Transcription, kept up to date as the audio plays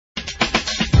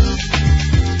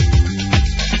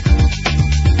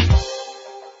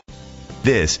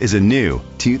This is a new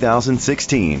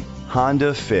 2016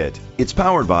 Honda Fit. It's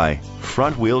powered by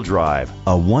front-wheel drive,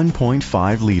 a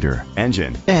 1.5-liter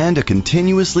engine, and a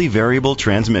continuously variable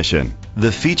transmission.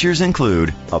 The features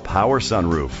include a power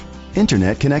sunroof,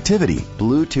 internet connectivity,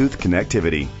 Bluetooth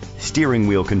connectivity, steering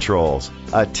wheel controls,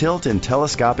 a tilt and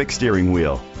telescopic steering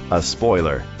wheel, a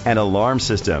spoiler, an alarm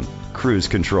system, cruise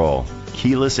control,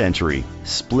 keyless entry,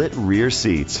 split rear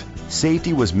seats.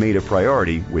 Safety was made a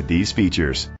priority with these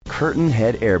features: curtain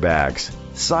head airbags,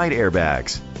 side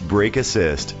airbags, brake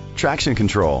assist, traction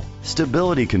control,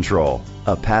 stability control,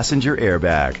 a passenger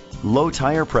airbag, low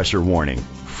tire pressure warning,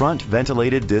 front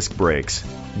ventilated disc brakes,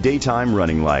 daytime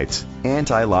running lights,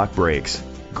 anti-lock brakes.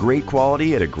 Great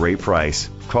quality at a great price.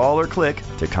 Call or click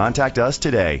to contact us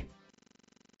today.